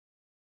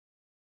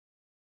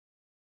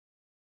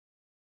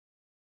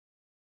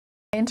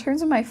In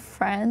terms of my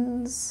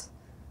friends,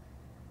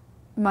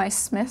 my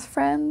Smith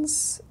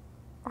friends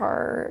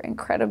are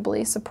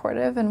incredibly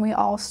supportive, and we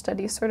all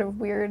study sort of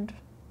weird,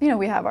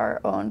 we have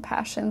our own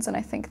passions, and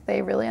I think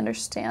they really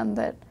understand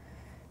that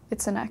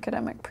it's an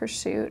academic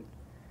pursuit.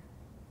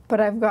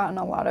 But I've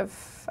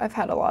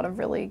had a lot of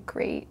really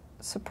great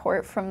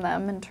support from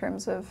them in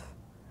terms of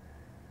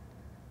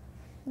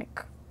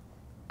like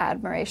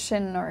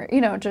admiration or,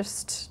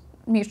 just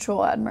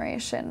mutual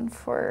admiration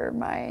for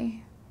my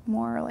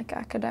more like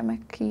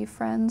academic-y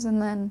friends. And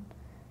then,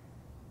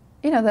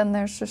 then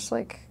there's just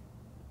like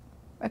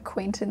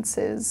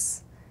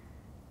acquaintances.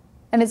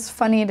 And it's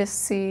funny to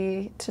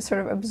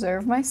sort of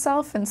observe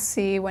myself and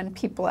see when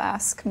people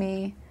ask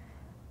me,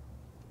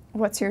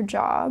 what's your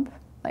job?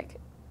 Like,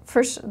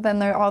 first, then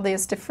there are all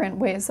these different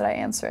ways that I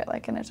answer it,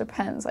 like, and it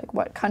depends, like,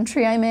 what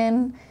country I'm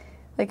in.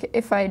 Like,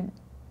 if I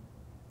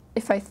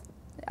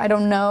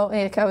don't know,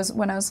 like,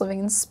 when I was living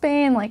in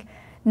Spain, like,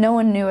 no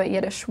one knew what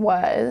Yiddish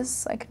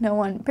was. Like, no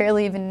one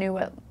barely even knew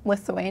what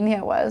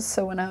Lithuania was.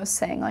 So when I was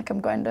saying, like, I'm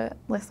going to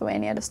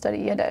Lithuania to study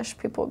Yiddish,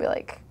 people would be,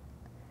 like,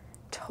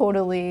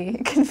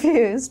 totally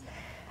confused.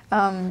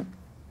 And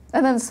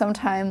then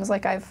sometimes,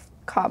 like, I've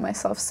caught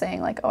myself saying,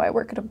 like, oh, I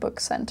work at a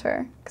book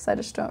center, because I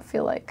just don't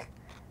feel like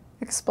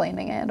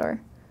explaining it, or,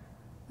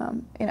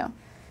 or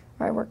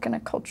I work in a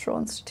cultural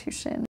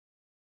institution.